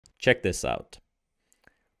check this out.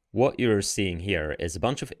 What you're seeing here is a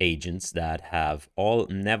bunch of agents that have all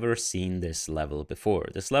never seen this level before.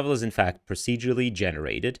 This level is in fact procedurally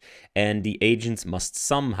generated, and the agents must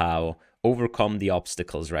somehow overcome the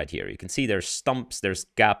obstacles right here. You can see there's stumps, there's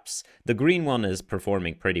gaps. The green one is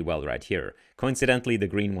performing pretty well right here. Coincidentally, the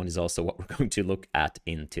green one is also what we're going to look at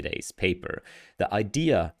in today's paper. The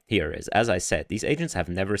idea here is, as I said, these agents have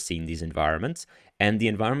never seen these environments, and the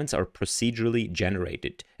environments are procedurally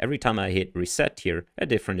generated. Every time I hit reset here, a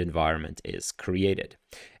different environment is created.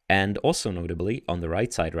 And also notably, on the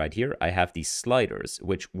right side right here, I have these sliders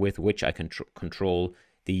with which I can control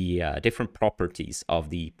the different properties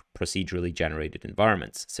of the procedurally generated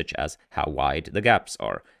environments, such as how wide the gaps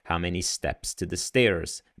are, how many steps to the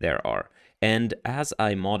stairs there are. And as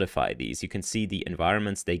I modify these, you can see the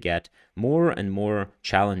environments, they get more and more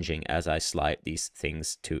challenging as I slide these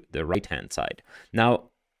things to the right-hand side. Now,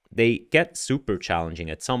 they get super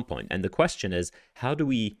challenging at some point, and the question is, how do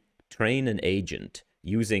we train an agent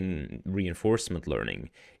using reinforcement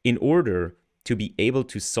learning in order to be able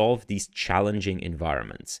to solve these challenging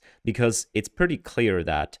environments? Because it's pretty clear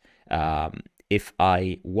that if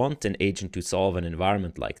I want an agent to solve an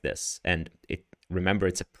environment like this, and remember,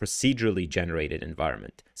 it's a procedurally generated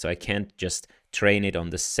environment, so I can't just train it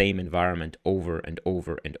on the same environment over and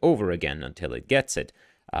over and over again until it gets it.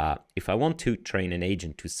 If I want to train an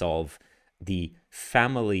agent to solve the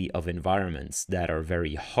family of environments that are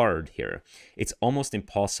very hard here, it's almost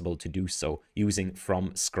impossible to do so using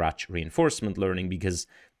from scratch reinforcement learning, because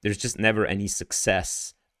there's just never any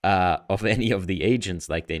success of any of the agents.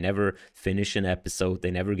 Like, they never finish an episode, they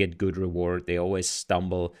never get good reward, they always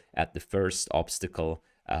stumble at the first obstacle.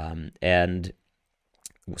 And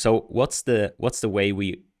so what's the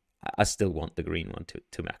way I still want the green one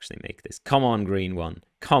to actually make this. Come on, green one,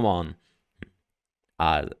 come on.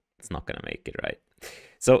 It's not going to make it, right?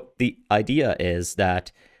 So the idea is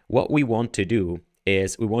that what we want to do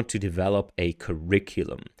is we want to develop a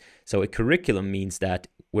curriculum. So a curriculum means that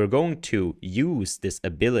we're going to use this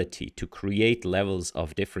ability to create levels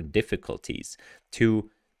of different difficulties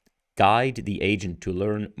to guide the agent to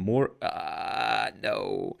learn more,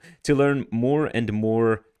 to learn more and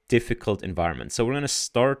more difficult environments. So we're going to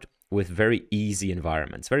start with very easy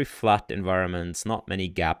environments, very flat environments, not many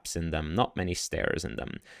gaps in them, not many stairs in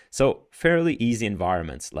them. So fairly easy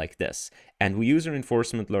environments like this. And we use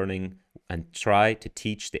reinforcement learning and try to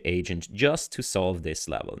teach the agent just to solve this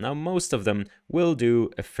level. Now, most of them will do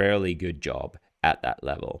a fairly good job at that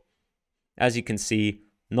level. As you can see,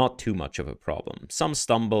 not too much of a problem. Some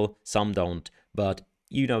stumble, some don't, but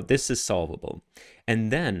this is solvable.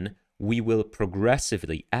 And then we will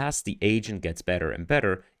progressively, as the agent gets better and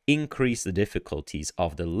better, increase the difficulties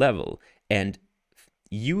of the level, and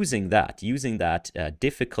using that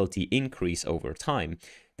difficulty increase over time,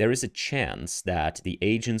 there is a chance that the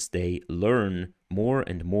agents, they learn more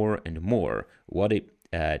and more and more they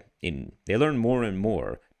learn more and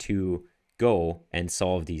more to go and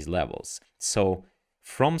solve these levels. So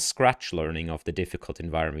from scratch learning of the difficult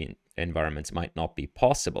environments might not be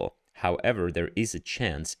possible. However, there is a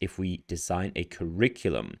chance if we design a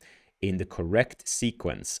curriculum in the correct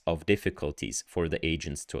sequence of difficulties for the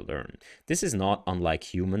agents to learn. This is not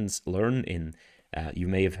unlike humans learn in, you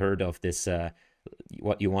may have heard of this,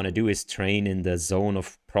 what you want to do is train in the zone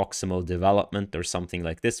of proximal development or something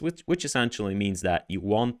like this, which essentially means that you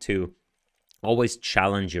want to always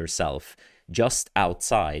challenge yourself just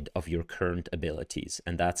outside of your current abilities,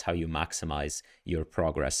 and that's how you maximize your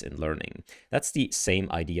progress in learning. That's the same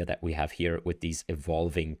idea that we have here with these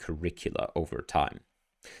evolving curricula over time.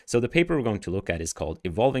 So the paper we're going to look at is called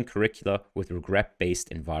Evolving Curricula with Regret-Based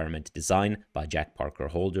Environment Design by Jack Parker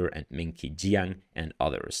Holder and Minqi Jiang and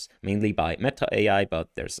others, mainly by Meta AI, but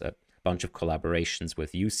there's a bunch of collaborations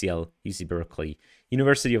with UCL, UC Berkeley,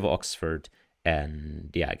 University of Oxford,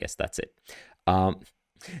 and yeah, I guess that's it.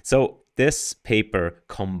 So this paper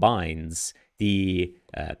combines the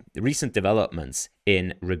recent developments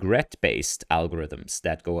in regret-based algorithms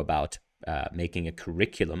that go about making a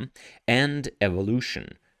curriculum, and evolution,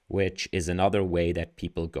 which is another way that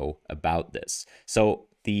people go about this. So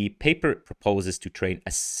the paper proposes to train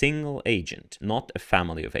a single agent, not a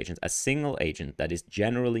family of agents, a single agent that is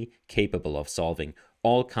generally capable of solving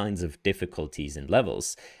all kinds of difficulties and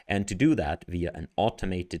levels, and to do that via an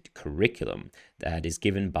automated curriculum that is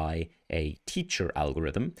given by a teacher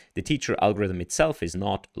algorithm. The teacher algorithm itself is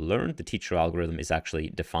not learned. The teacher algorithm is actually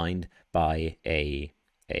defined by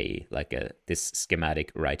this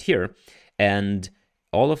schematic right here, and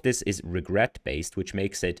all of this is regret based, which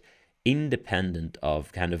makes it independent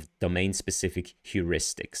of kind of domain specific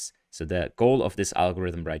heuristics. So the goal of this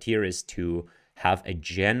algorithm right here is to have a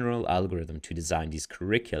general algorithm to design these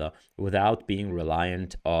curricula without being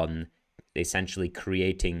reliant on essentially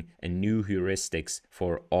creating a new heuristics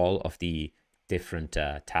for all of the different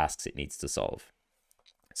tasks it needs to solve.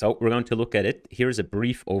 So we're going to look at it. Here's a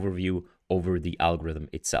brief overview over the algorithm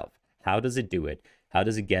itself. How does it do it? How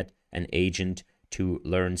does it get an agent to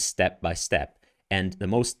learn step by step? And the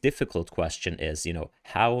most difficult question is,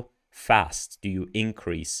 how fast do you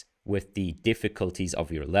increase with the difficulties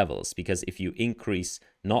of your levels? Because if you increase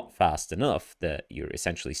not fast enough, you're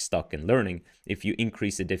essentially stuck in learning. If you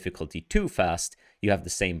increase the difficulty too fast, you have the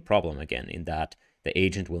same problem again, in that the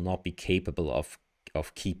agent will not be capable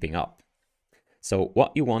of keeping up. So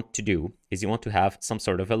what you want to do is you want to have some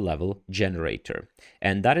sort of a level generator.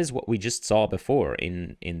 And that is what we just saw before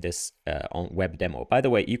in this on web demo. By the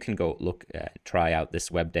way, you can go try out this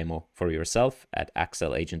web demo for yourself at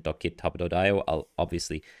accelagent.github.io.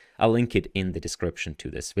 I'll link it in the description to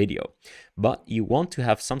this video. But you want to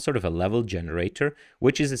have some sort of a level generator,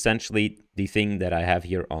 which is essentially the thing that I have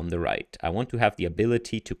here on the right. I want to have the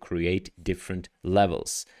ability to create different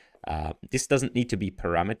levels. This doesn't need to be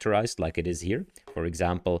parameterized like it is here. For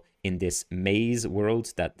example, in this maze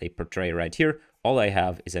world that they portray right here, all I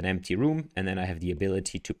have is an empty room, and then I have the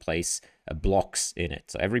ability to place blocks in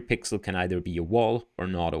it. So every pixel can either be a wall or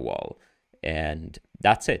not a wall. And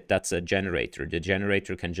that's it. That's a generator. The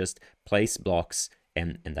generator can just place blocks,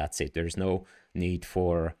 and that's it. There's no need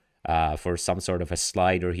for some sort of a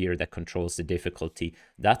slider here that controls the difficulty.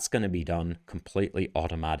 That's going to be done completely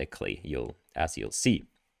automatically, as you'll see.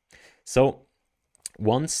 So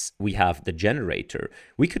once we have the generator,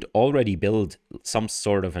 we could already build some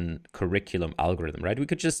sort of a curriculum algorithm, right? We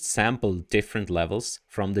could just sample different levels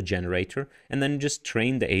from the generator and then just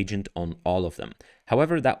train the agent on all of them.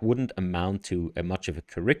 However, that wouldn't amount to much of a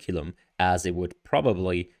curriculum, as it would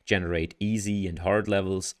probably generate easy and hard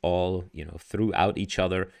levels all, throughout each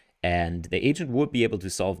other. And the agent would be able to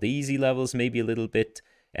solve the easy levels maybe a little bit,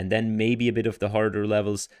 and then maybe a bit of the harder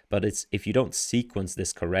levels. But if you don't sequence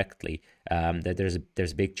this correctly, that there's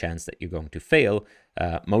a big chance that you're going to fail,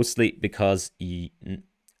 mostly because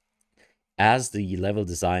as the level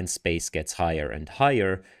design space gets higher and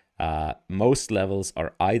higher, most levels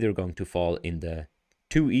are either going to fall in the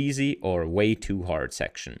too easy or way too hard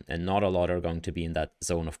section, and not a lot are going to be in that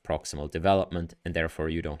zone of proximal development, and therefore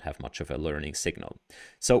you don't have much of a learning signal.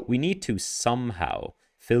 So we need to somehow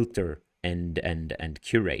filter and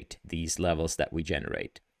curate these levels that we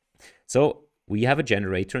generate. So we have a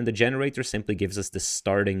generator, and the generator simply gives us the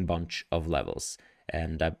starting bunch of levels.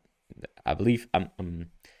 And I believe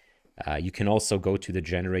you can also go to the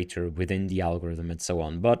generator within the algorithm and so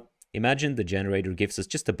on. But imagine the generator gives us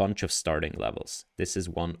just a bunch of starting levels. This is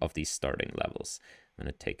one of these starting levels. I'm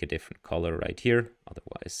going to take a different color right here,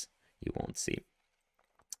 otherwise you won't see.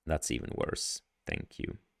 That's even worse. Thank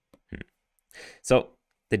you. So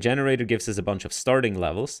the generator gives us a bunch of starting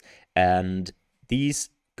levels, and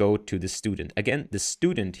these go to the student. Again, the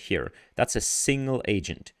student here, that's a single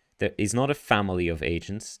agent. There is not a family of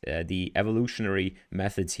agents. The evolutionary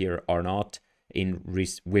methods here are not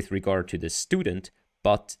with regard to the student,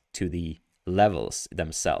 but to the levels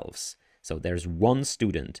themselves. So there's one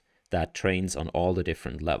student that trains on all the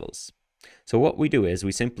different levels. So what we do is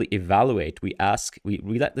we simply evaluate, we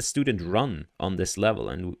let the student run on this level,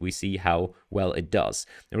 and we see how well it does.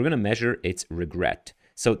 And we're going to measure its regret.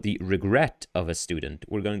 So the regret of a student,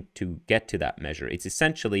 we're going to get to that measure. It's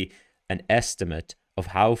essentially an estimate of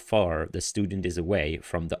how far the student is away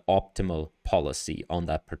from the optimal policy on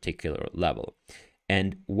that particular level.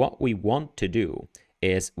 And what we want to do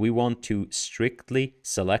is we want to strictly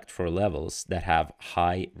select for levels that have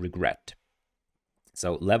high regret.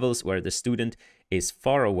 So levels where the student is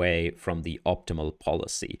far away from the optimal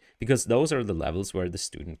policy, because those are the levels where the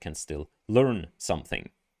student can still learn something.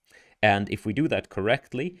 And if we do that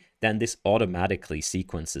correctly, then this automatically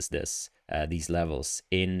sequences these levels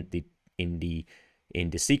in the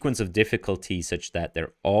sequence of difficulty, such that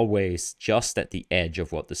they're always just at the edge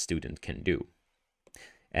of what the student can do.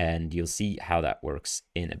 And you'll see how that works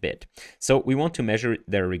in a bit. So we want to measure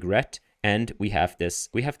their regret, and we have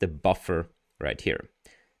the buffer right here.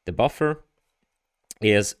 The buffer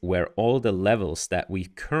is where all the levels that we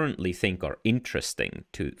currently think are interesting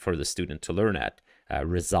for the student to learn at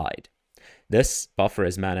reside. This buffer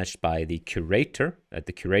is managed by the curator.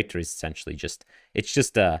 The curator is essentially just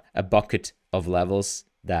a bucket of levels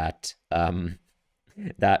that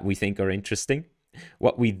we think are interesting.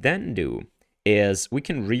 What we then do is we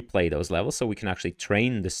can replay those levels, so we can actually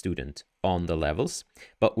train the student on the levels.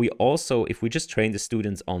 But we also, if we just train the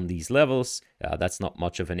students on these levels, that's not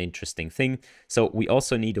much of an interesting thing. So we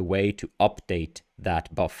also need a way to update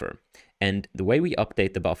that buffer. And the way we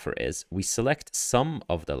update the buffer is we select some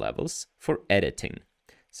of the levels for editing.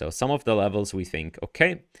 So some of the levels we think,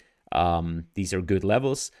 okay, these are good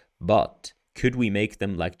levels, but could we make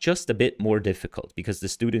them like just a bit more difficult because the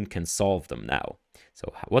student can solve them now?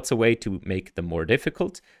 So what's a way to make them more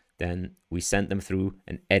difficult? Then we send them through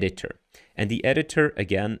an editor. And the editor,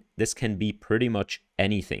 again, this can be pretty much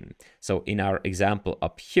anything. So in our example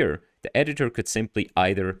up here, the editor could simply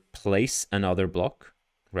either place another block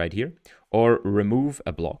right here or remove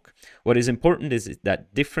a block. What is important is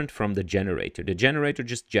that different from the generator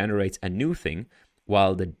just generates a new thing,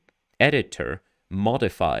 while the editor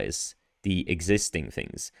modifies the existing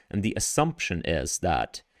things. And the assumption is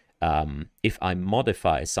that if I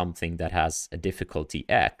modify something that has a difficulty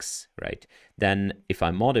x, right, then if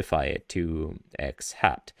I modify it to x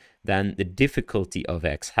hat, then the difficulty of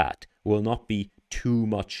x hat will not be too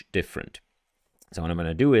much different. So what I'm going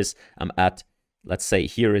to do is I'm at, let's say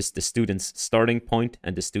here is the student's starting point,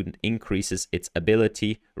 and the student increases its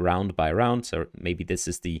ability round by round. So maybe this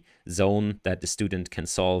is the zone that the student can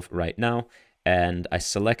solve right now. And I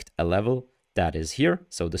select a level that is here,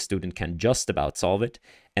 so the student can just about solve it.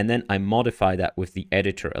 And then I modify that with the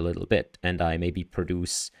editor a little bit, and I maybe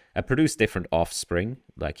produce different offspring,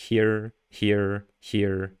 like here, here,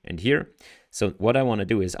 here, and here. So what I want to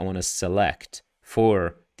do is I want to select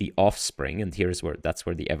for the offspring, and that's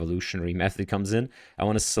where the evolutionary method comes in. I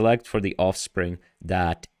want to select for the offspring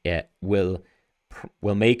that will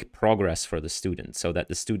make progress for the student, so that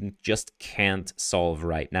the student just can't solve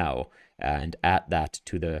right now, and add that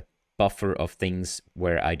to the buffer of things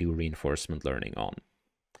where I do reinforcement learning on.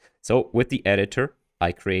 So with the editor,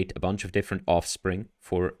 I create a bunch of different offspring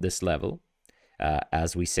for this level,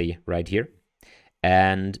 as we see right here.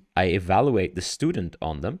 And I evaluate the student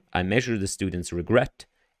on them. I measure the student's regret.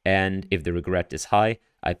 And if the regret is high,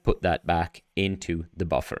 I put that back into the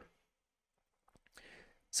buffer.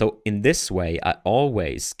 So in this way, I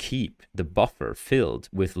always keep the buffer filled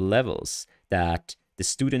with levels that the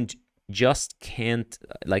student just can't,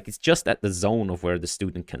 like it's just at the zone of where the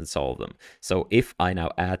student can solve them. So if I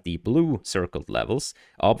now add the blue circled levels,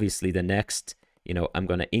 obviously the next, I'm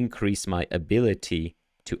going to increase my ability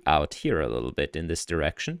to out here a little bit in this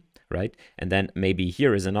direction, right? And then maybe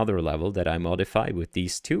here is another level that I modify with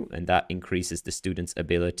these two, and that increases the student's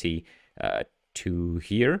ability to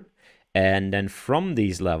here. And then from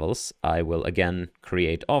these levels, I will again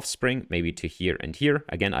create offspring, maybe to here and here.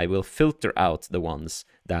 Again, I will filter out the ones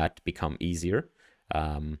that become easier.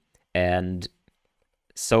 And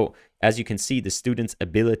so as you can see, the student's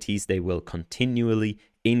abilities, they will continually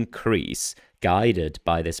increase, guided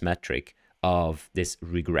by this metric of this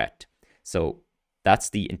regret. So that's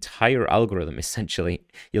the entire algorithm, essentially.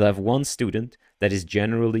 You'll have one student that is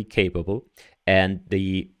generally capable, and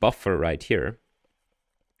the buffer right here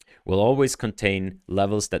will always contain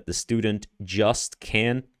levels that the student just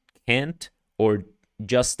can't or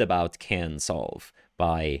just about can solve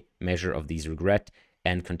by measure of these regret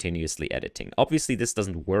and continuously editing. Obviously, this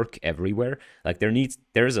doesn't work everywhere. Like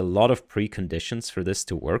there's a lot of preconditions for this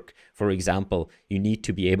to work. For example, you need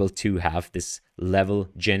to be able to have this level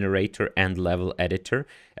generator and level editor.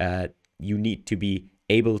 You need to be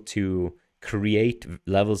able to create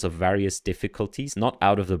levels of various difficulties, not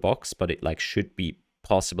out of the box, but it should be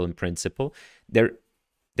possible in principle. There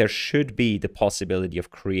should be the possibility of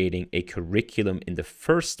creating a curriculum in the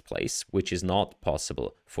first place, which is not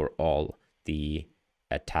possible for all the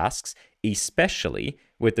tasks, especially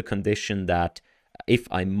with the condition that if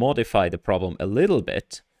I modify the problem a little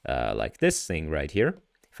bit, like this thing right here,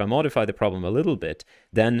 if I modify the problem a little bit,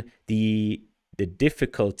 then the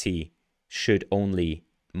difficulty should only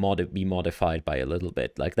be modified by a little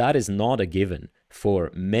bit. Like that is not a given for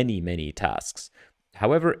many tasks.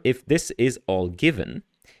 However, if this is all given,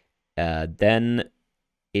 then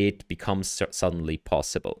it becomes suddenly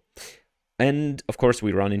possible. And of course,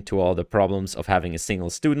 we run into all the problems of having a single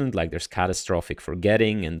student, like there's catastrophic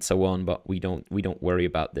forgetting and so on, but we don't worry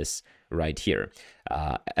about this right here.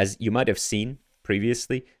 As you might have seen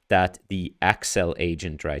previously, that the ACCEL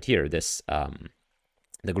agent right here, this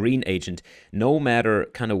the green agent, no matter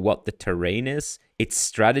kind of what the terrain is, its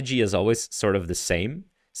strategy is always sort of the same.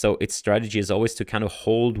 So its strategy is always to kind of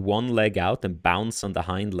hold one leg out and bounce on the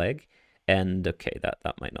hind leg. And okay, that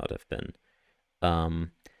might not have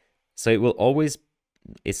been. So it will always,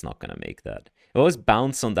 it's not going to make that. It will always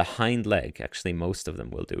bounce on the hind leg. Actually, most of them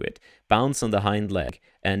will do it. Bounce on the hind leg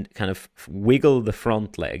and kind of wiggle the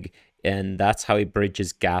front leg. And that's how it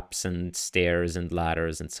bridges gaps and stairs and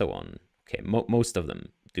ladders and so on. Okay, most of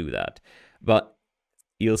them do that. But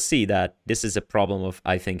you'll see that this is a problem of,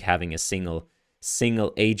 I think, having a single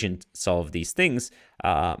agent solve these things.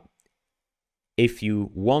 if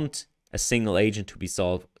you want a single agent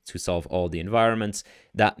to solve all the environments,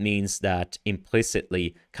 that means that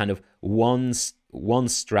implicitly kind of one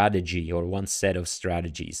strategy or one set of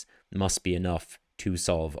strategies must be enough to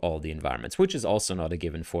solve all the environments, which is also not a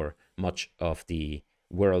given for much of the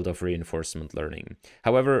world of reinforcement learning.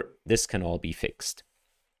 However, this can all be fixed.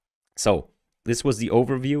 So this was the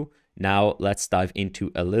overview. Now let's dive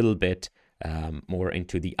into a little bit more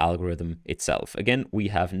into the algorithm itself. Again, we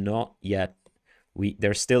have not yet,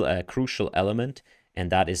 there's still a crucial element,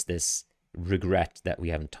 and that is this regret that we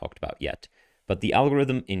haven't talked about yet. But the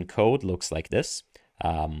algorithm in code looks like this.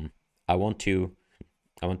 I want to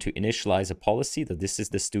initialize a policy, that this is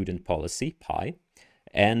the student policy, pi,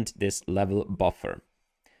 and this level buffer.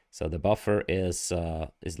 So the buffer is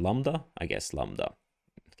lambda, I guess lambda.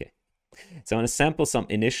 Okay. So I'm going to sample some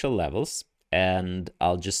initial levels, and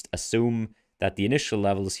I'll just assume that the initial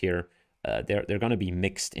levels here, they're going to be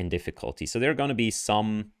mixed in difficulty. So there are going to be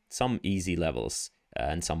some easy levels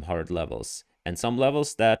and some hard levels, and some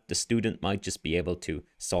levels that the student might just be able to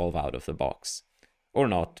solve out of the box or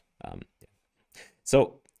not.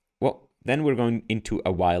 So, well, then we're going into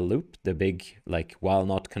a while loop, the big, like, while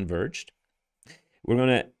not converged. We're going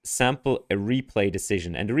to sample a replay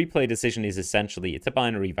decision. And the replay decision is essentially, it's a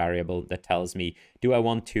binary variable that tells me, do I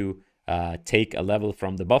want to take a level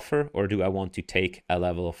from the buffer, or do I want to take a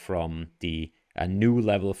level from a new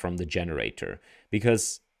level from the generator?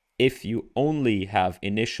 Because if you only have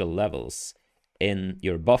initial levels in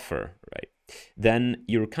your buffer, right, then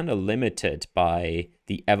you're kind of limited by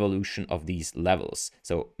the evolution of these levels.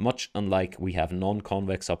 So much unlike we have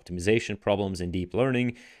non-convex optimization problems in deep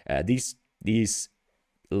learning, these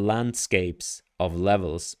landscapes of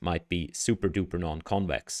levels might be super duper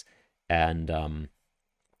non-convex. And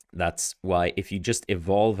that's why if you just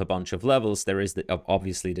evolve a bunch of levels, there is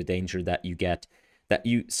obviously the danger that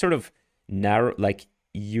you sort of narrow, like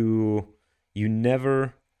you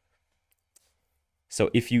never. So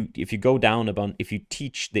if you go down a bunch, if you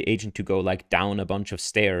teach the agent to go like down a bunch of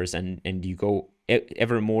stairs, and you go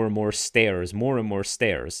ever more and more stairs,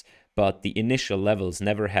 but the initial levels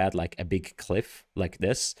never had like a big cliff like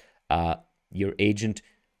this, your agent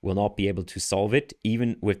will not be able to solve it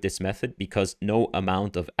even with this method, because no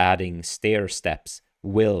amount of adding stair steps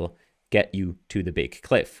will get you to the big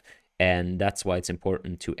cliff. And that's why it's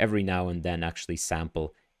important to every now and then actually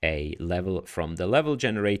sample a level from the level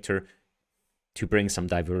generator to bring some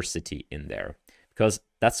diversity in there, because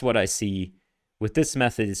that's what I see with this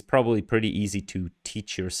method. It's probably pretty easy to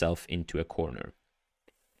teach yourself into a corner.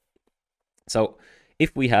 So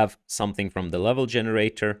if we have something from the level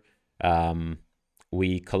generator,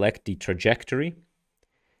 we collect the trajectory,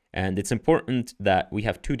 and it's important that we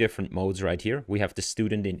have two different modes right here. We have the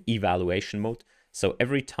student in evaluation mode. So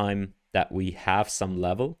every time that we have some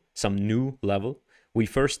new level, we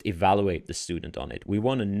first evaluate the student on it. We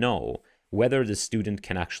want to know whether the student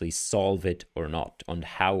can actually solve it or not, and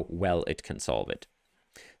how well it can solve it.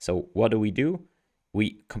 So what do?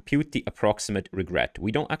 We compute the approximate regret.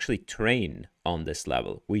 We don't actually train on this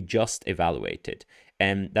level, we just evaluate it.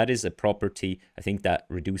 And that is a property, I think, that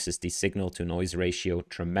reduces the signal to noise ratio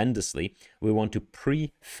tremendously. We want to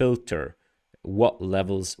pre-filter what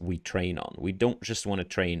levels we train on. We don't just want to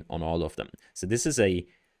train on all of them. So this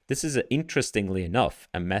is interestingly enough,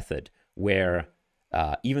 a method where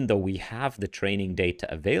even though we have the training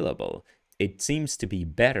data available, it seems to be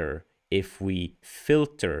better if we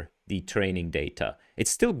filter the training data. It's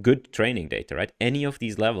still good training data, right? Any of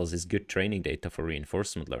these levels is good training data for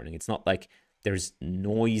reinforcement learning. It's not like there's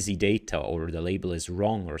noisy data or the label is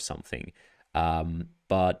wrong or something.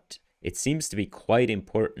 But it seems to be quite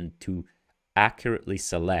important to accurately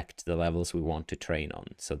select the levels we want to train on.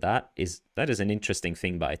 So that is an interesting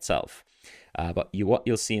thing by itself. But what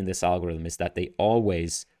you'll see in this algorithm is that they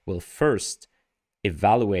always will first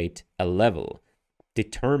evaluate a level,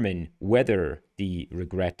 determine whether the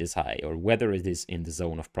regret is high or whether it is in the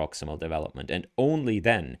zone of proximal development, and only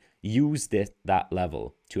then use that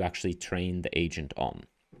level to actually train the agent on.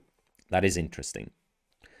 That is interesting.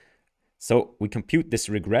 So we compute this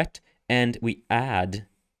regret and we add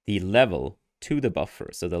the level to the buffer.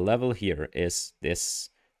 So the level here is this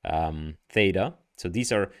theta. So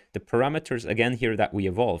these are the parameters, again, here that we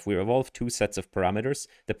evolve. We evolve two sets of parameters,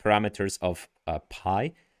 the parameters of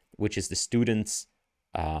pi, which is the student's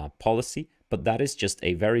policy, but that is just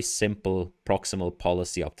a very simple proximal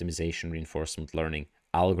policy optimization reinforcement learning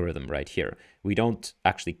algorithm right here. We don't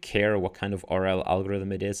actually care what kind of RL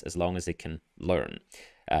algorithm it is, as long as it can learn.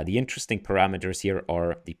 The interesting parameters here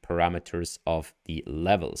are the parameters of the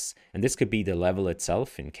levels. And this could be the level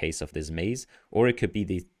itself in case of this maze, or it could be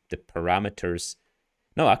the parameters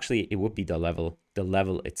No, actually, it would be the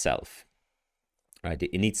level itself, right?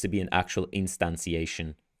 It needs to be an actual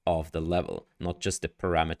instantiation of the level, not just the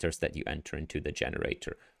parameters that you enter into the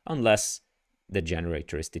generator, unless the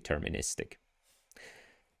generator is deterministic.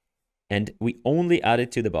 And we only add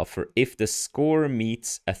it to the buffer if the score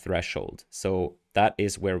meets a threshold. So that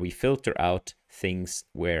is where we filter out things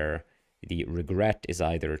where the regret is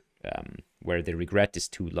either, where the regret is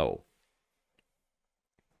too low.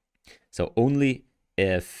 So only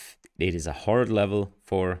if it is a hard level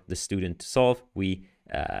for the student to solve, we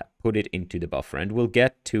put it into the buffer. And we'll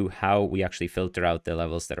get to how we actually filter out the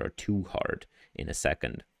levels that are too hard in a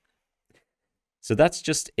second. So that's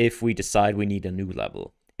just if we decide we need a new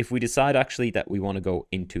level. If we decide actually that we want to go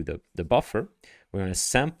into the buffer, we're going to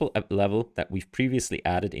sample a level that we've previously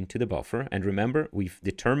added into the buffer. And remember, we've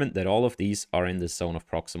determined that all of these are in the zone of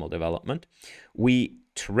proximal development. We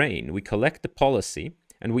train, we collect the policy,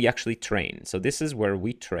 and we actually train. So this is where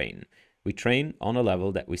we train. We train on a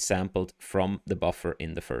level that we sampled from the buffer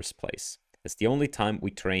in the first place. It's the only time we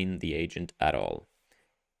train the agent at all.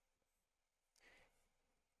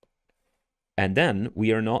 And then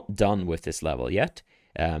we are not done with this level yet.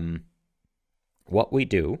 What we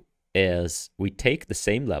do is we take the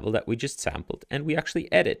same level that we just sampled and we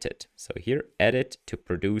actually edit it. So here, edit to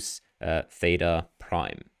produce theta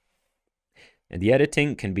prime. And the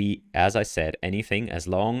editing can be, as I said, anything as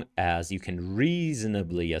long as you can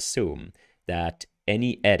reasonably assume that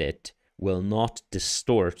any edit will not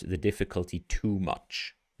distort the difficulty too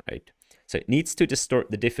much, right? So it needs to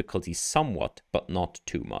distort the difficulty somewhat, but not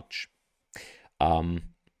too much.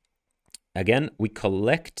 Again, we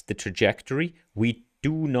collect the trajectory. We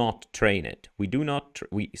do not train it.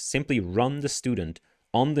 We simply run the student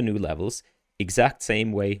on the new levels, exact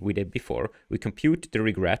same way we did before. We compute the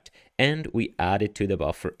regret and we add it to the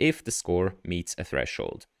buffer if the score meets a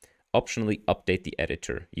threshold. Optionally update the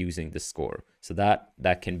editor using the score. So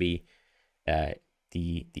that can be,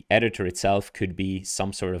 the editor itself could be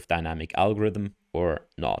some sort of dynamic algorithm or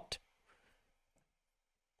not.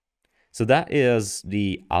 So that is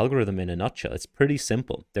the algorithm in a nutshell. It's pretty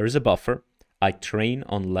simple. There is a buffer. I train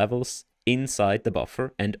on levels inside the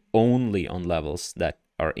buffer and only on levels that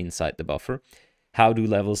are inside the buffer. How do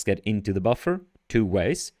levels get into the buffer? Two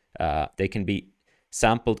ways. They can be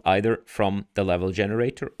sampled either from the level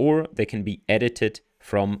generator or they can be edited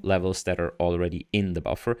from levels that are already in the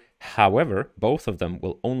buffer. However, both of them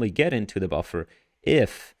will only get into the buffer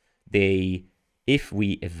if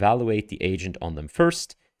we evaluate the agent on them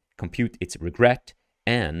first, compute its regret,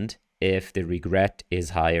 and if the regret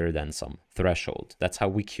is higher than some threshold. That's how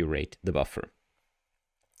we curate the buffer.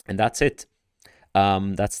 And that's it.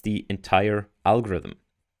 That's the entire algorithm.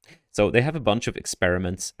 So they have a bunch of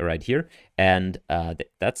experiments right here, and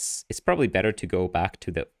it's probably better to go back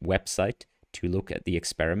to the website to look at the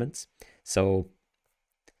experiments. So,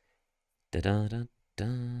 oh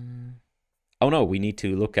no, we need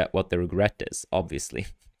to look at what the regret is, obviously.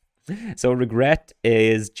 So regret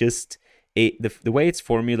is just the way it's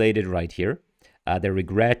formulated right here. The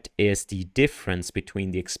regret is the difference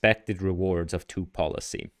between the expected rewards of two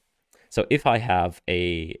policy. So if I have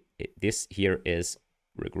this here is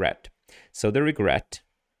regret. So the regret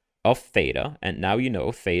of theta, and now you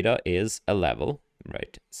know theta is a level,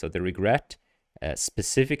 right? So the regret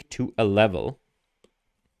specific to a level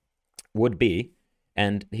would be,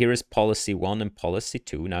 and here is policy 1 and policy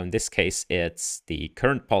 2. Now, in this case, it's the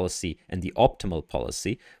current policy and the optimal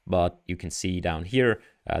policy, but you can see down here,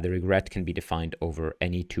 the regret can be defined over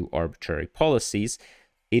any two arbitrary policies.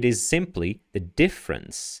 It is simply the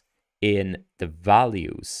difference in the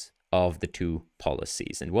values of the two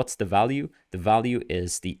policies. And what's the value? The value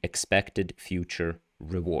is the expected future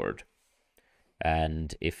reward.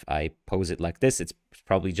 And if I pose it like this, it's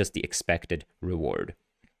probably just the expected reward.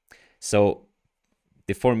 So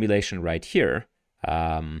the formulation right here,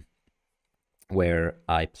 where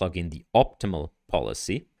I plug in the optimal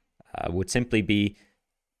policy, would simply be,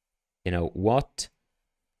 what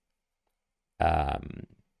I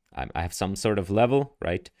have some sort of level,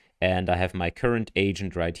 right? And I have my current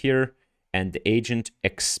agent right here, and the agent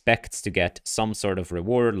expects to get some sort of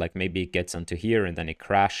reward, like maybe it gets onto here and then it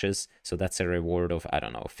crashes. So that's a reward of, I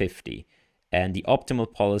don't know, 50. And the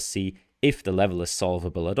optimal policy, if the level is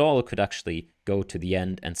solvable at all, could actually go to the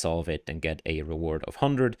end and solve it and get a reward of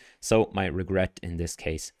 100. So my regret in this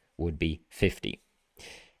case would be 50.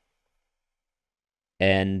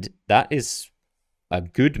 And that is a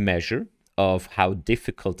good measure of how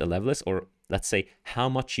difficult a level is, or let's say how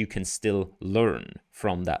much you can still learn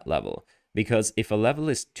from that level. Because if a level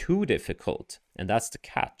is too difficult, and that's the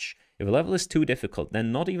catch, If a level is too difficult,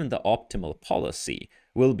 then not even the optimal policy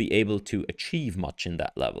will be able to achieve much in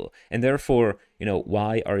that level. And therefore,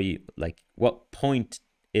 why are you, like, what point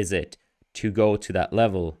is it to go to that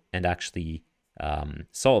level and actually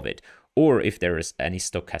solve it? Or if there is any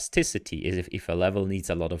stochasticity, if a level needs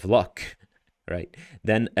a lot of luck, right,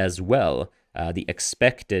 then as well, the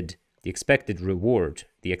expected reward,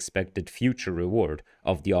 the expected future reward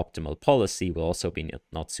of the optimal policy will also be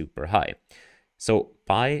not super high. So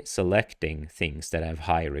by selecting things that have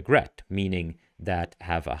high regret, meaning that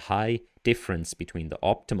have a high difference between the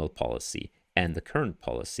optimal policy and the current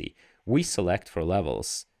policy, we select for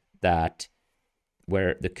levels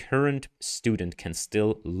where the current student can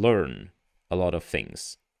still learn a lot of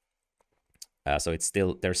things. So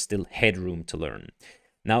there's still headroom to learn.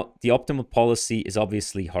 Now, the optimal policy is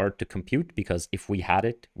obviously hard to compute because if we had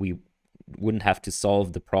it, we wouldn't have to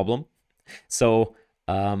solve the problem. So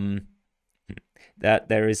that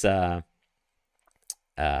there is an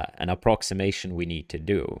approximation we need to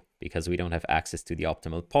do because we don't have access to the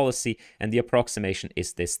optimal policy. And the approximation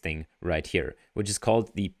is this thing right here, which is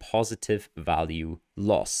called the positive value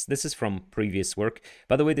loss. This is from previous work.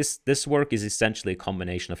 By the way, this work is essentially a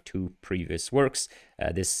combination of two previous works.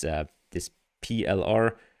 This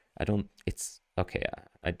PLR,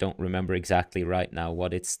 I don't remember exactly right now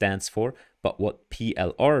what it stands for, but what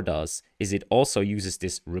PLR does is it also uses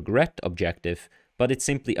this regret objective, but it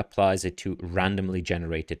simply applies it to randomly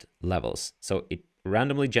generated levels. So it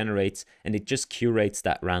randomly generates and it just curates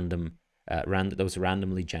that those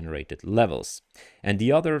randomly generated levels. And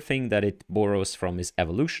the other thing that it borrows from is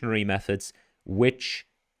evolutionary methods, which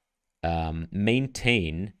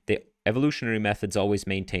evolutionary methods always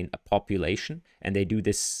maintain a population, and they do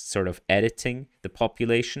this sort of editing the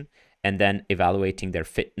population and then evaluating their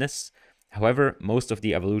fitness. However, most of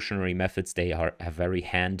the evolutionary methods, they have very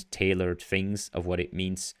hand-tailored things of what it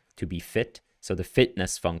means to be fit. So the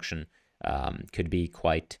fitness function could be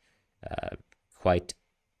quite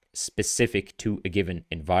specific to a given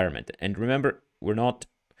environment. And remember, we're not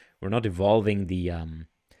evolving the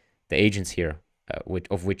agents here,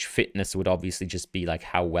 of which fitness would obviously just be like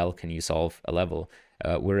how well can you solve a level.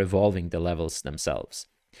 We're evolving the levels themselves.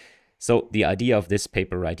 So the idea of this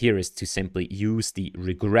paper right here is to simply use the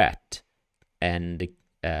regret and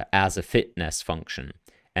as a fitness function,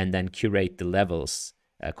 and then curate the levels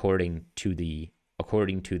according to the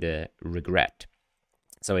regret.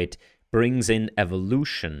 So it brings in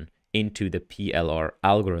evolution into the PLR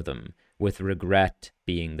algorithm, with regret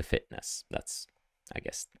being the fitness. That's, I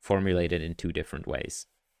guess, formulated in two different ways.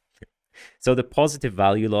 So the positive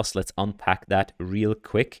value loss, let's unpack that real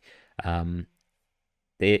quick.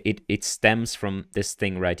 It stems from this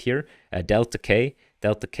thing right here, delta K.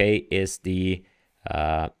 Delta K is the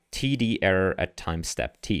TD error at time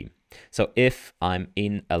step T. So if I'm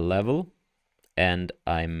in a level and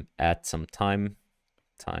I'm at some time,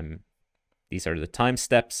 these are the time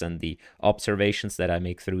steps and the observations that I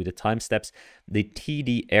make through the time steps, the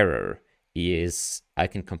TD error is I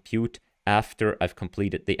can compute after I've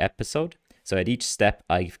completed the episode. So at each step,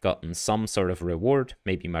 I've gotten some sort of reward.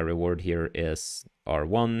 Maybe my reward here is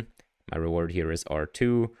R1, my reward here is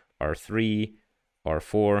R2, R3,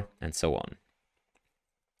 R4, and so on.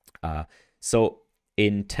 So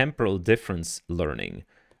in temporal difference learning,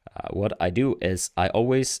 what I do is I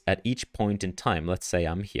always, at each point in time, let's say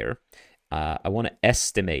I'm here, I want to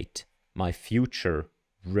estimate my future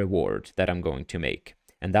reward that I'm going to make.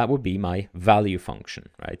 And that would be my value function,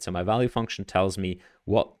 right? So my value function tells me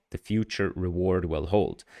what the future reward will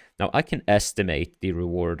hold. Now I can estimate the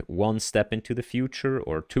reward 1 step into the future,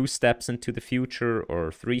 or 2 steps into the future,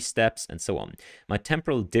 or 3 steps, and so on. My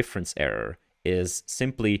temporal difference error is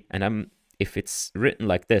simply, and if it's written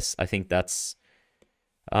like this, I think that's,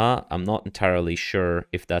 I'm not entirely sure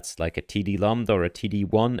if that's like a TD lambda or a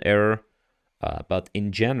TD1 error, but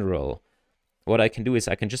in general, what I can do is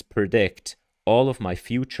I can just predict all of my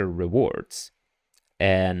future rewards,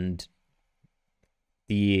 and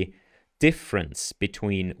the difference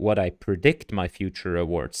between what I predict my future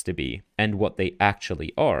rewards to be and what they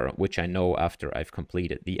actually are, which I know after I've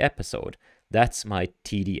completed the episode, that's my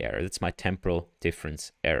TD error. That's my temporal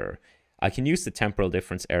difference error. I can use the temporal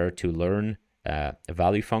difference error to learn a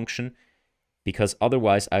value function, because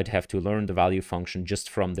otherwise I'd have to learn the value function just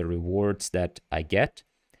from the rewards that I get,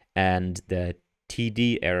 and the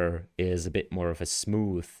TD error is a bit more of a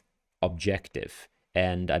smooth objective,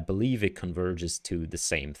 and I believe it converges to the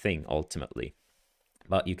same thing ultimately,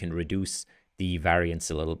 but you can reduce the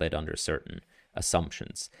variance a little bit under certain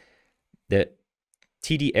assumptions. The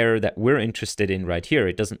TD error that we're interested in right here,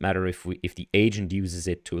 it doesn't matter if the agent uses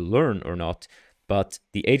it to learn or not. but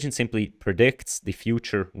the agent simply predicts the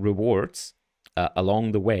future rewards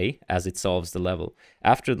along the way as it solves the level.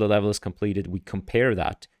 After the level is completed, we compare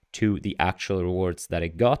that to the actual rewards that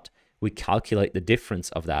it got. We calculate the difference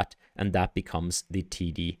of that, and that becomes the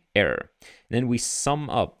TD error. And then we sum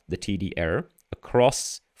up the TD error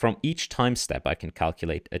across, from each time step. I can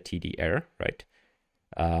calculate a TD error, right?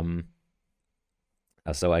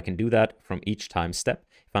 So I can do that from each time step.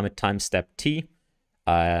 If I'm at time step T,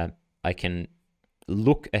 I can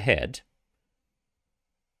look ahead.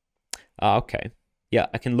 Okay, yeah,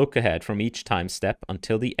 I can look ahead from each time step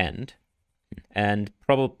until the end, and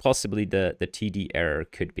possibly the TD error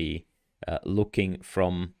could be looking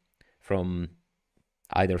from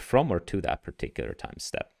either from or to that particular time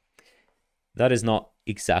step. That is not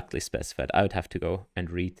exactly specified. I would have to go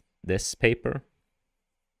and read this paper,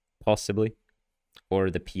 possibly,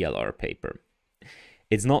 or the PLR paper.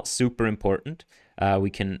 It's not super important. We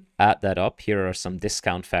can add that up. Here are some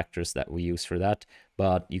discount factors that we use for that,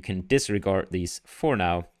 but you can disregard these for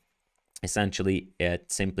now. Essentially,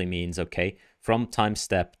 it simply means, okay, from time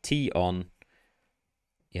step T on,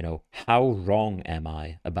 you know, how wrong am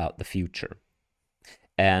I about the future?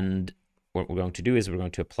 And what we're going to do is we're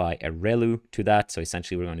going to apply a ReLU to that. So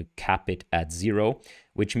essentially, we're going to cap it at 0,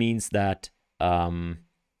 which means that I'm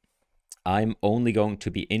only going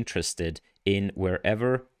to be interested in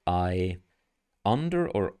wherever I under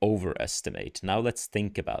or overestimate. Now let's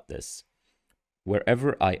think about this.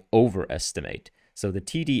 Wherever I overestimate. So the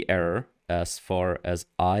TD error, as far as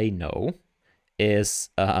I know, is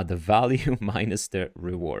the value minus the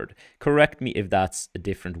reward. Correct me if that's a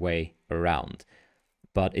different way around,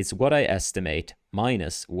 but it's what I estimate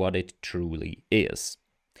minus what it truly is.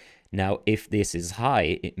 Now, if this is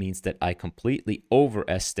high, it means that I completely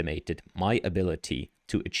overestimated my ability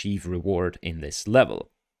to achieve reward in this level.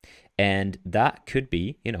 And that could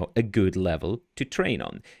be, you know, a good level to train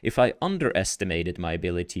on. If I underestimated my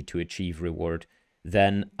ability to achieve reward,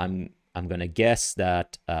 then I'm going to guess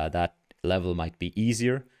that that level might be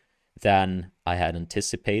easier than I had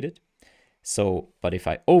anticipated. So, but if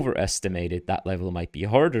I overestimated, that level might be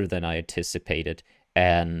harder than I anticipated,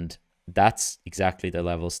 and that's exactly the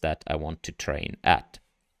levels that I want to train at.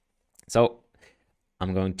 So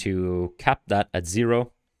I'm going to cap that at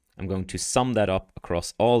 0. I'm going to sum that up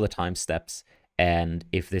across all the time steps, and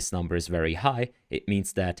if this number is very high, it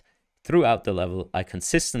means that throughout the level, I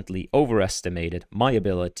consistently overestimated my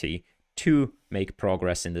ability to make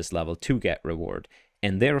progress in this level to get reward,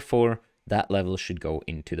 and therefore that level should go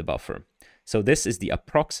into the buffer. So this is the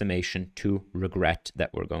approximation to regret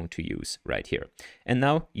that we're going to use right here. And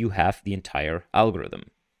now you have the entire algorithm.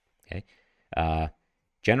 Okay,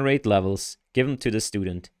 generate levels, give them to the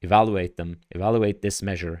student, evaluate them, evaluate this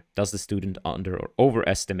measure. Does the student under or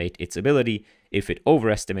overestimate its ability? If it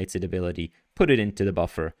overestimates its ability, put it into the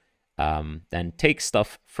buffer, then take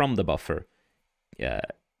stuff from the buffer,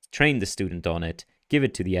 train the student on it, give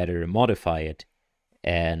it to the editor, modify it,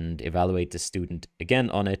 and evaluate the student again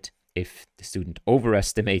on it. If the student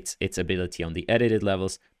overestimates its ability on the edited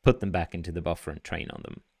levels, put them back into the buffer and train on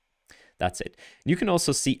them. That's it. You can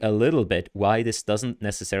also see a little bit why this doesn't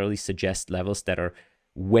necessarily suggest levels that are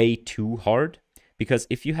way too hard, because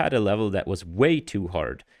if you had a level that was way too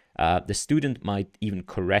hard, the student might even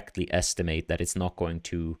correctly estimate that it's not going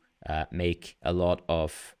to make a lot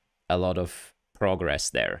of progress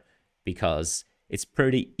there, because it's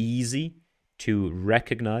pretty easy to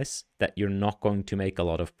recognize that you're not going to make a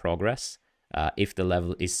lot of progress if the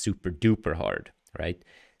level is super duper hard, right?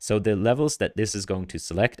 So the levels that this is going to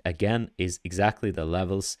select, again, is exactly the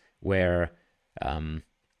levels where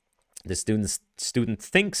the student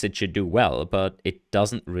thinks it should do well, but it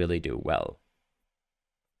doesn't really do well.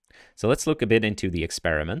 So let's look a bit into the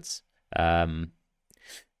experiments.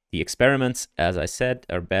 The experiments, as I said,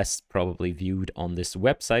 are best probably viewed on this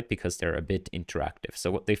website because they're a bit interactive.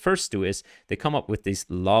 So what they first do is they come up with these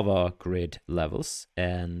lava grid levels,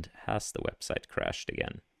 and has the website crashed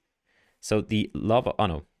again? So the lava, oh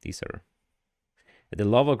no, these are the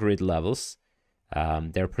lava grid levels.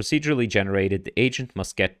 They're procedurally generated. The agent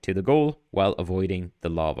must get to the goal while avoiding the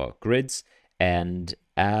lava grids. And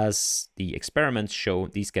as the experiments show,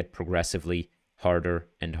 these get progressively harder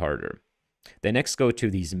and harder. They next go to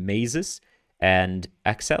these mazes, and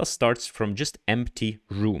ACCEL starts from just empty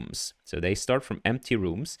rooms. So they start from empty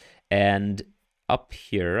rooms, and up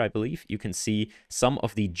here, I believe, you can see some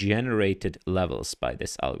of the generated levels by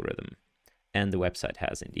this algorithm. And the website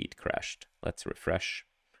has indeed crashed. Let's refresh.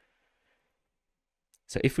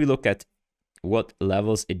 So if we look at what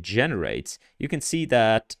levels it generates, you can see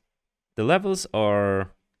that the levels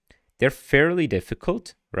they're fairly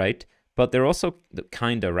difficult, right? but they're also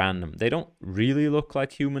kind of random. They don't really look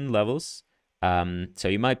like human levels, so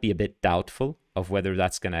you might be a bit doubtful of whether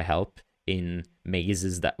that's going to help in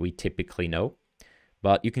mazes that we typically know.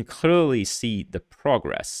 But you can clearly see the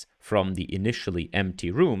progress from the initially empty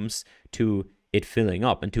rooms to it filling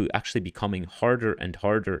up and to actually becoming harder and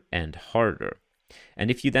harder and harder. And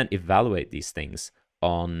if you then evaluate these things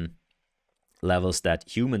on levels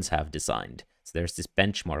that humans have designed, so there's this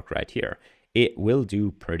benchmark right here, it will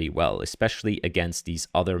do pretty well, especially against these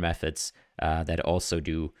other methods that also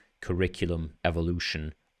do curriculum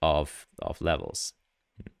evolution of levels.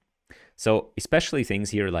 So especially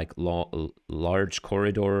things here like large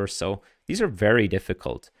corridor or so, these are very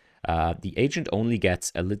difficult. The agent only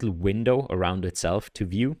gets a little window around itself to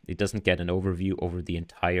view. It doesn't get an overview over the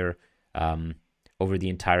entire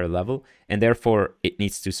level, and therefore it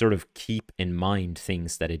needs to sort of keep in mind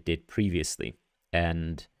things that it did previously.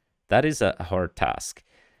 And that is a hard task.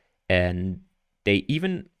 And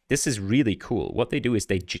this is really cool. What they do is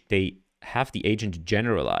they have the agent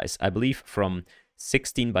generalize, I believe, from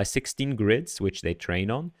 16 by 16 grids, which they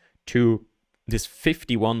train on, to this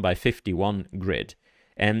 51 by 51 grid.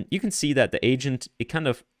 And you can see that the agent, it kind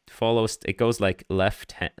of follows, it goes like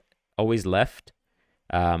always left.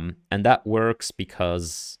 And that works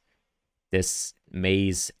because this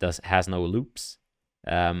maze has no loops.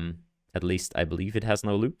 At least I believe it has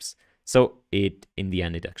no loops. So in the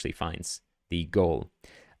end, it actually finds the goal.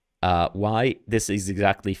 Why this is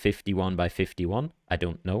exactly 51 by 51, I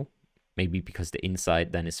don't know. Maybe because the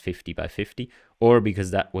inside then is 50 by 50, or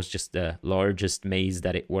because that was just the largest maze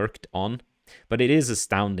that it worked on. But it is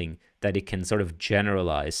astounding that it can sort of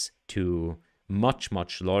generalize to much,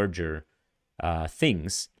 much larger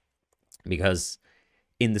things, because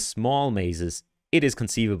in the small mazes, it is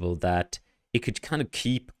conceivable that it could kind of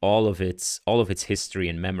keep all of its history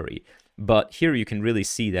and memory. But here you can really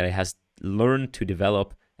see that it has learned to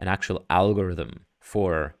develop an actual algorithm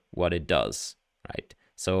for what it does, right?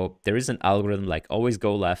 So there is an algorithm like always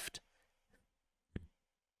go left.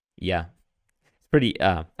 Yeah, it's pretty,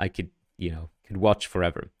 I could watch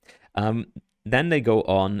forever. Then they go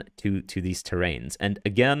on to these terrains. And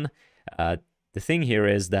again, the thing here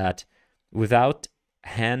is that without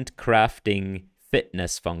handcrafting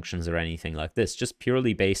fitness functions or anything like this, just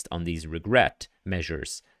purely based on these regret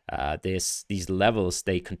measures, these levels,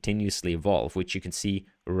 they continuously evolve, which you can see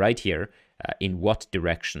right here in what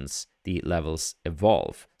directions the levels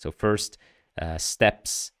evolve. So first,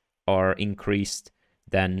 steps are increased,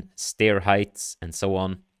 then stair heights, and so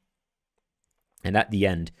on. And at the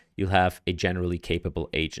end, you'll have a generally capable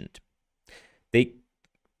agent.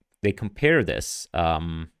 They compare this,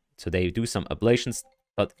 so they do some ablations,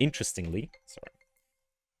 but interestingly,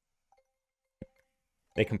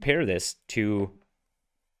 they compare this to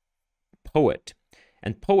POET.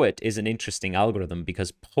 And POET is an interesting algorithm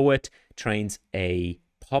because POET trains a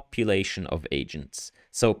population of agents.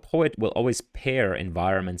 So POET will always pair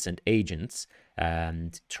environments and agents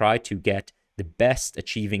and try to get the best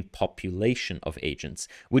achieving population of agents,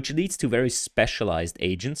 which leads to very specialized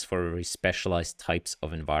agents for very specialized types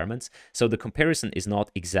of environments. So the comparison is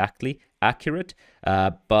not exactly accurate,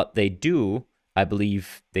 but they do, I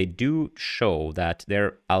believe, they do show that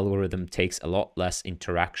their algorithm takes a lot less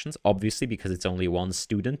interactions, obviously because it's only one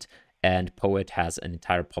student, and POET has an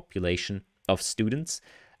entire population of students.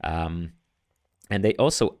 And they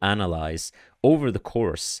also analyze over the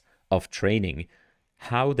course of training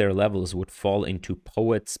how their levels would fall into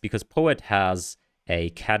POET's, because POET has a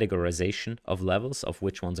categorization of levels of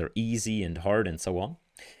which ones are easy and hard and so on.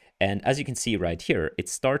 And as you can see right here, it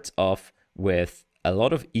starts off with a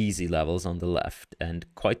lot of easy levels on the left and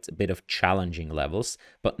quite a bit of challenging levels,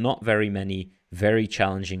 but not very many very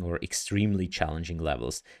challenging or extremely challenging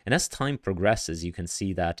levels. And as time progresses, you can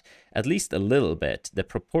see that at least a little bit, the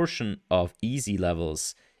proportion of easy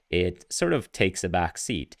levels, it sort of takes a back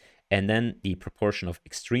seat. And then the proportion of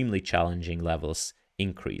extremely challenging levels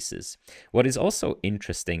increases. What is also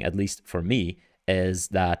interesting, at least for me, is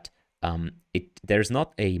that there's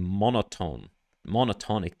not a monotonic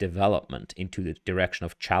development into the direction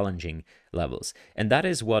of challenging levels. And that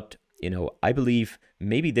is what, I believe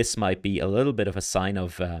maybe this might be a little bit of a sign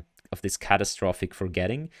of this catastrophic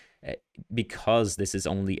forgetting, because this is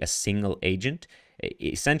only a single agent.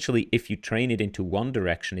 Essentially, if you train it into one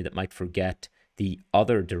direction, it might forget the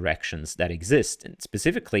other directions that exist. And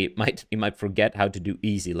specifically, it might forget how to do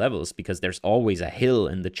easy levels because there's always a hill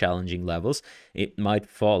in the challenging levels. It might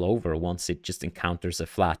fall over once it just encounters a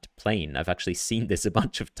flat plane. I've actually seen this a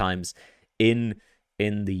bunch of times in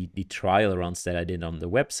the trial runs that I did on the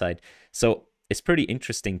website. So it's pretty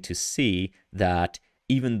interesting to see that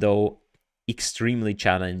even though extremely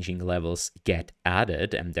challenging levels get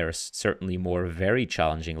added, and there's certainly more very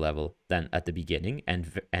challenging level than at the beginning,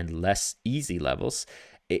 and less easy levels,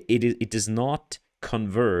 it does not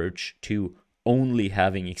converge to only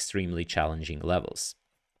having extremely challenging levels.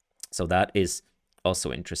 So that is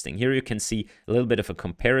also interesting. Here you can see a little bit of a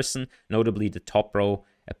comparison. Notably, the top row,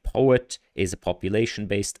 a POET, is a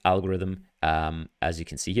population-based algorithm, as you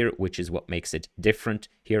can see here, which is what makes it different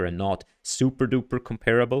here and not super duper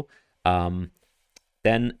comparable.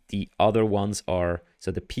 Then the other ones are,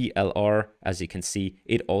 so the PLR, as you can see,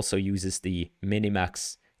 it also uses the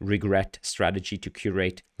minimax regret strategy to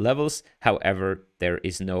curate levels. However, there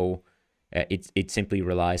is no, it simply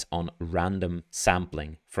relies on random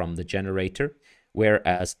sampling from the generator,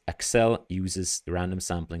 whereas ACCEL uses the random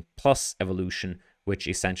sampling plus evolution, which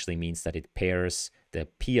essentially means that it pairs the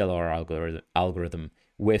PLR algorithm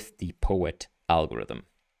with the POET algorithm.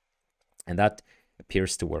 And that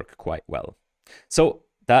appears to work quite well. So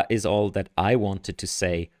that is all that I wanted to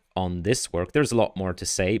say on this work. There's a lot more to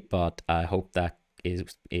say, but I hope that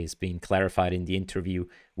is being clarified in the interview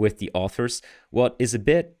with the authors. What is a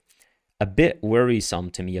bit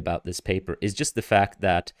worrisome to me about this paper is just the fact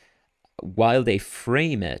that while they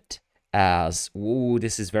frame it as, "Ooh,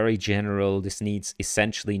 this is very general, this needs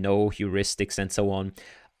essentially no heuristics and so on,"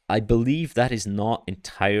 I believe that is not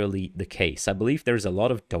entirely the case. I believe there's a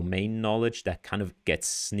lot of domain knowledge that kind of gets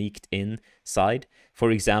sneaked inside.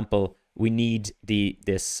 For example, we need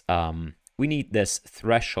this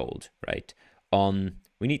threshold, right?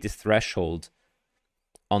 We need the threshold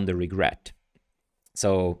on the regret.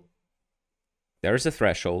 So there's a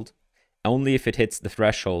threshold. Only if it hits the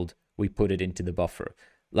threshold, we put it into the buffer.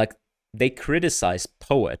 Like, they criticize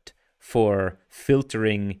POET for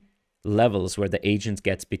filtering levels where the agent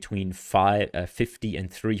gets between 50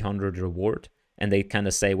 and 300 reward. And they kind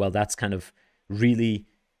of say, well, that's kind of really,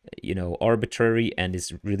 you know, arbitrary and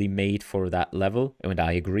is really made for that level. And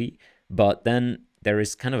I agree. But then there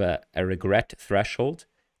is kind of a regret threshold,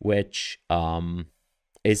 which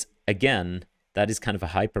is, again, that is kind of a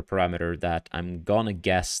hyperparameter that I'm gonna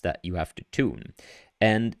guess that you have to tune.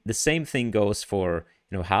 And the same thing goes for,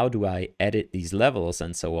 you know, how do I edit these levels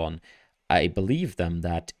and so on. I believe them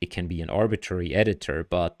that it can be an arbitrary editor,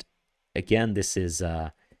 but again, this is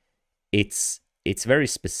it's very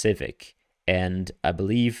specific, and I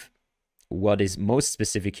believe what is most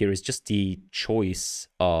specific here is just the choice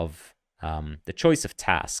of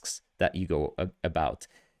tasks that you go about.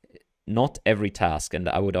 Not every task, and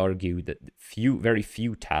I would argue that very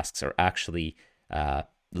few tasks are actually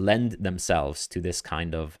lend themselves to this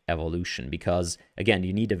kind of evolution, because again,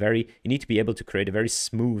 you need to be able to create a very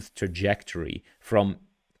smooth trajectory from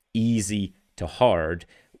easy to hard,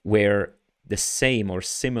 where the same or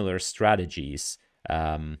similar strategies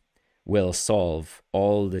will solve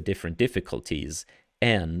all the different difficulties.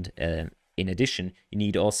 And in addition, you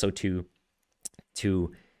need also to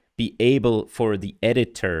be able for the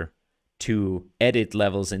editor to edit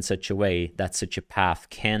levels in such a way that such a path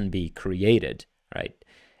can be created, right?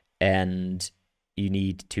 And you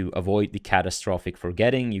need to avoid the catastrophic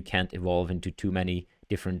forgetting. You can't evolve into too many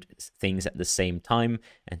different things at the same time,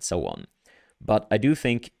 and so on. But I do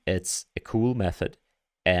think it's a cool method,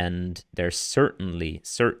 and there's certainly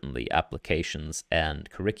applications,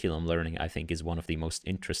 and curriculum learning, I think, is one of the most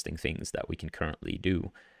interesting things that we can currently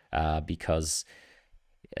do, because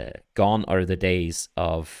gone are the days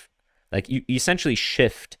of, like, you essentially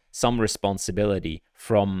shift some responsibility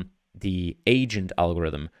from the agent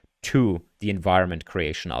algorithm to the environment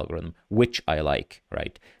creation algorithm, which I like,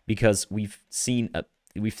 right? Because we've seen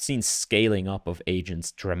scaling up of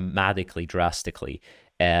agents drastically,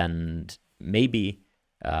 and maybe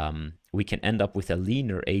we can end up with a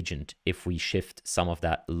leaner agent if we shift some of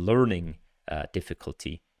that learning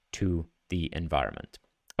difficulty to the environment.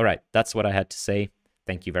 All right, that's what I had to say.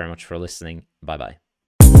 Thank you very much for listening. Bye-bye.